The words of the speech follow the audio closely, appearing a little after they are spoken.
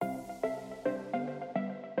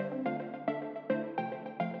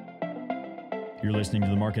You're listening to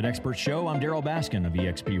the Market Expert Show. I'm Daryl Baskin of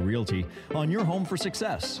eXp Realty on your home for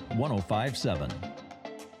success, 105.7.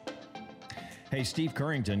 Hey, Steve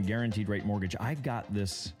Currington, Guaranteed Rate Mortgage. I got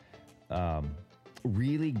this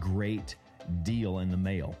really great deal in the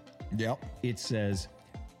mail. Yep. It says,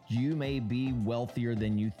 you may be wealthier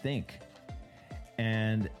than you think.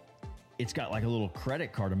 And it's got like a little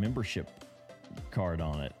credit card, a membership card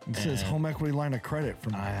on it. It says home equity line of credit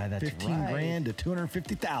from that's 15 right. grand to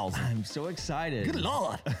 250,000. I'm so excited. Good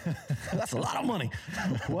Lord. That's a lot of money.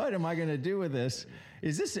 What am I going to do with this?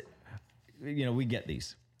 Is this, we get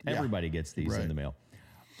these. Everybody gets these in the mail.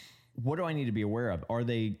 What do I need to be aware of? Are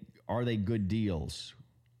they good deals?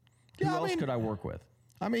 Who else could I work with?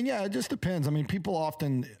 It just depends. People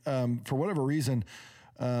often, for whatever reason,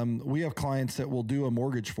 we have clients that will do a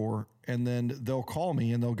mortgage for, and then they'll call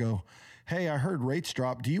me and they'll go, hey, I heard rates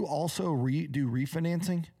drop. Do you also do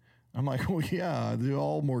refinancing? I'm like, well, yeah, I do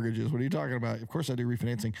all mortgages. What are you talking about? Of course I do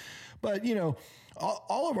refinancing. But,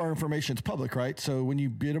 all of our information is public, right? So when you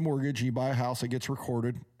bid a mortgage, you buy a house, it gets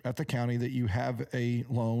recorded at the county that you have a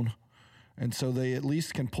loan. And so they at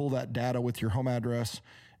least can pull that data with your home address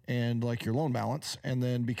and like your loan balance. And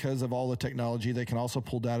then because of all the technology, they can also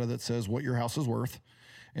pull data that says what your house is worth.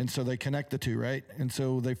 And so they connect the two, right? And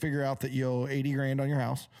so they figure out that you owe 80 grand on your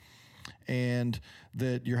house and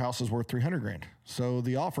that your house is worth 300 grand. So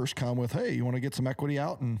the offers come with, hey, you want to get some equity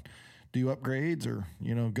out and do upgrades or,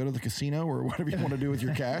 go to the casino or whatever you want to do with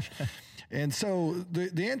your cash. And so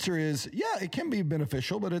the answer is, yeah, it can be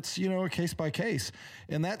beneficial, but it's, a case by case.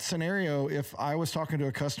 In that scenario, if I was talking to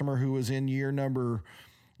a customer who was in year number,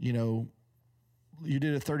 you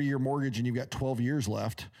did a 30-year mortgage and you've got 12 years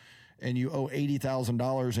left and you owe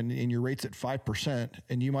 $80,000 and your rate's at 5%,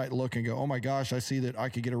 and you might look and go, oh my gosh, I see that I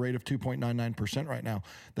could get a rate of 2.99% right now.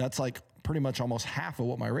 That's like pretty much almost half of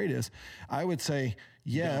what my rate is. I would say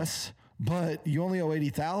yes, but you only owe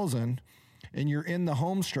 $80,000 and you're in the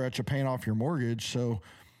home stretch of paying off your mortgage. So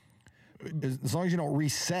as long as you don't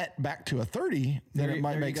reset back to a 30, then it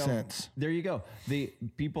might make sense. There you go. The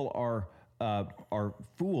people are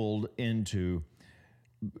fooled into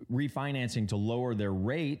refinancing to lower their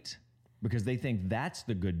rate because they think that's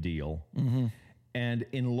the good deal. Mm-hmm. And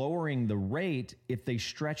in lowering the rate, if they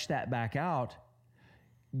stretch that back out,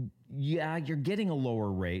 yeah, you're getting a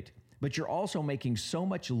lower rate, but you're also making so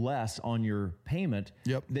much less on your payment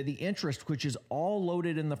that the interest, which is all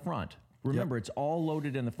loaded in the front. Remember, it's all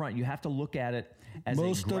loaded in the front. You have to look at it as a graph.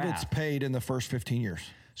 Most of it's paid in the first 15 years.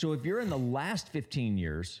 So if you're in the last 15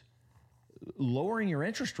 years, lowering your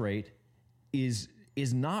interest rate is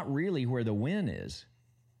not really where the win is.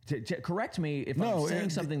 Correct me if I'm saying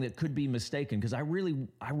something that could be mistaken, because I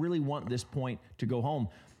really want this point to go home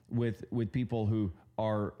with people who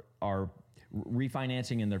are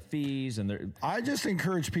refinancing in their fees and their. I just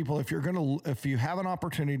encourage people, if you have an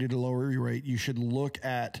opportunity to lower your rate, you should look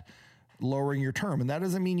at lowering your term. And that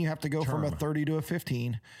doesn't mean you have to go from a 30 to a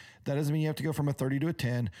 15. That doesn't mean you have to go from a 30 to a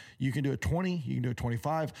 10. You can do a 20, you can do a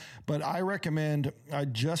 25. But I recommend, I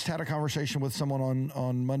just had a conversation with someone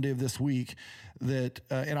on Monday of this week that,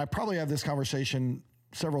 and I probably have this conversation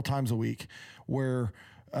several times a week, where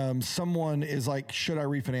someone is like, should I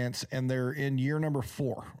refinance? And they're in year number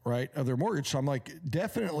 4, right, of their mortgage. So I'm like,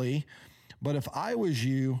 definitely. But if I was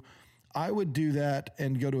you, I would do that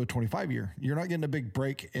and go to a 25-year. You're not getting a big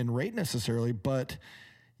break in rate necessarily, but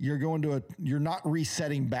you're not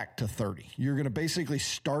resetting back to 30. You're going to basically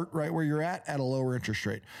start right where you're at a lower interest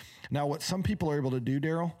rate. Now, what some people are able to do,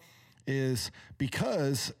 Daryl, is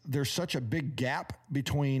because there's such a big gap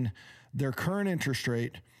between their current interest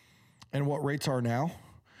rate and what rates are now,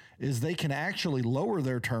 is they can actually lower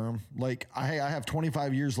their term. Like, I have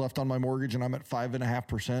 25 years left on my mortgage and I'm at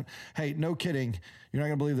 5.5%. Hey, no kidding. You're not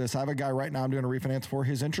going to believe this. I have a guy right now I'm doing a refinance for.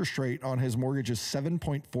 His interest rate on his mortgage is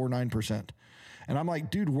 7.49%. And I'm like,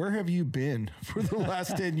 dude, where have you been for the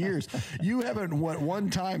last 10 years? You haven't one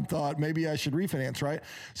time thought maybe I should refinance, right?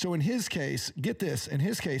 So in his case, get this, in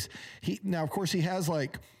his case, now of course he has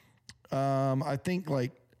like, I think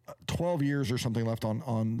like 12 years or something left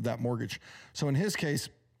on that mortgage. So in his case,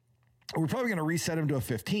 we're probably going to reset him to a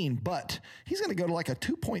 15, but he's going to go to like a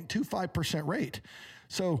 2.25% rate.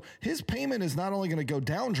 So his payment is not only going to go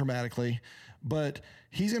down dramatically, but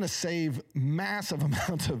he's going to save massive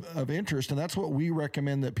amounts of interest. And that's what we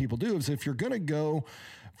recommend that people do, is if you're going to go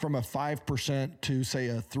from a 5% to say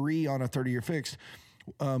a 3 on a 30-year fixed,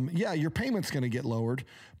 your payment's going to get lowered,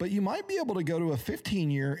 but you might be able to go to a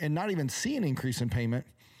 15-year and not even see an increase in payment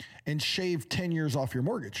and shave 10 years off your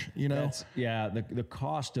mortgage, The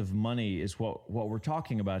cost of money is what we're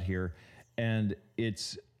talking about here. And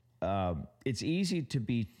it's easy to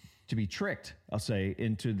be tricked, I'll say,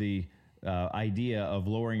 into the idea of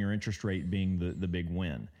lowering your interest rate being the big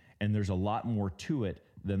win. And there's a lot more to it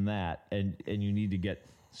than that. And you need to get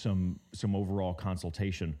some overall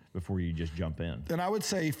consultation before you just jump in. And I would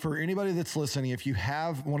say for anybody that's listening, if you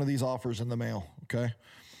have one of these offers in the mail, okay,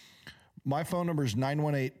 my phone number is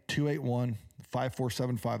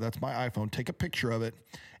 918-281-5475. That's my iPhone. Take a picture of it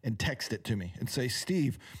and text it to me and say,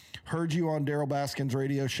 Steve, heard you on Daryl Baskin's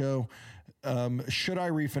radio show. Should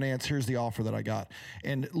I refinance? Here's the offer that I got.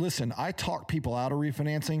 And listen, I talk people out of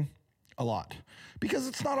refinancing a lot because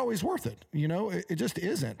it's not always worth it. You know, it just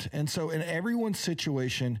isn't. And so, and everyone's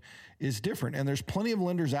situation is different. And there's plenty of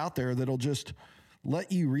lenders out there that'll just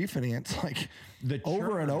let you refinance like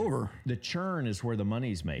over and over. The churn is where the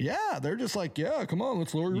money's made. Yeah. They're just like, yeah, come on,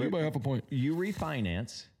 let's lower your rate by half a point. You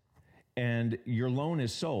refinance and your loan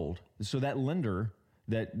is sold. So that lender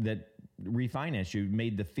that refinanced you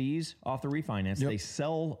made the fees off the refinance. Yep. They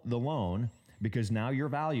sell the loan because now you're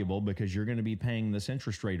valuable because you're going to be paying this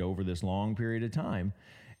interest rate over this long period of time.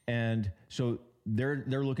 And so they're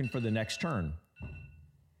looking for the next turn.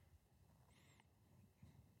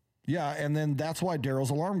 Yeah, and then that's why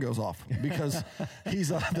Daryl's alarm goes off because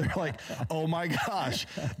they're like, oh my gosh,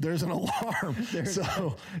 there's an alarm. There's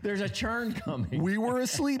a churn coming. We were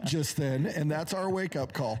asleep just then, and that's our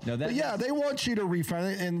wake-up call. No, but yeah, they want you to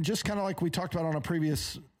refinance, and just kind of like we talked about on a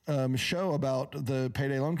previous show about the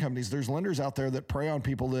payday loan companies, there's lenders out there that prey on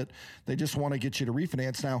people that they just want to get you to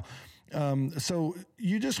refinance. Now, so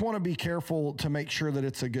you just want to be careful to make sure that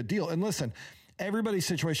it's a good deal. And listen, everybody's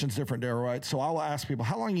situation is different, Daryl, right? So I will ask people,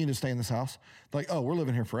 how long you need to stay in this house? Like, oh, we're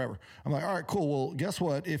living here forever. I'm like, all right, cool. Well, guess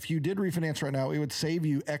what? If you did refinance right now, it would save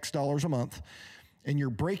you X dollars a month, and your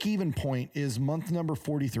break-even point is month number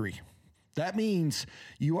 43. That means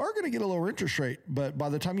you are going to get a lower interest rate, but by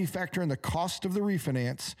the time you factor in the cost of the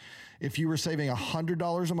refinance, if you were saving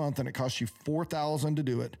 $100 a month and it cost you $4,000 to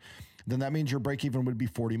do it, then that means your break-even would be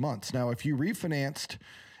 40 months. Now, if you refinanced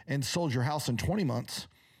and sold your house in 20 months,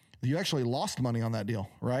 you actually lost money on that deal,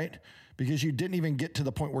 right? Because you didn't even get to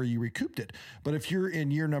the point where you recouped it. But if you're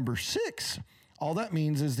in year number 6, all that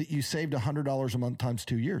means is that you saved $100 a month times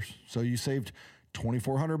 2 years. So you saved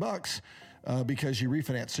 $2,400 because you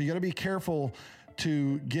refinanced. So you got to be careful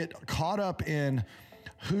to get caught up in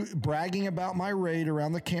bragging about my rate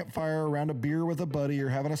around the campfire, around a beer with a buddy, or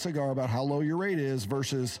having a cigar about how low your rate is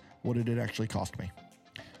versus what did it actually cost me.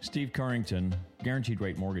 Steve Currington, Guaranteed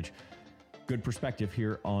Rate Mortgage. Good perspective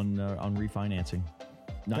here on refinancing.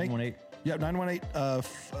 918. Yeah,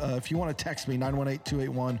 918. If you want to text me,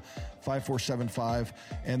 918-281-5475.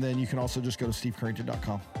 And then you can also just go to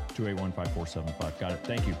stevecurrington.com. 281-5475. Got it.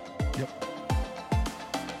 Thank you. Yep.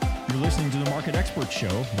 You're listening to the Market Expert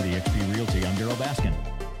Show with eXp Realty. I'm Daryl Baskin.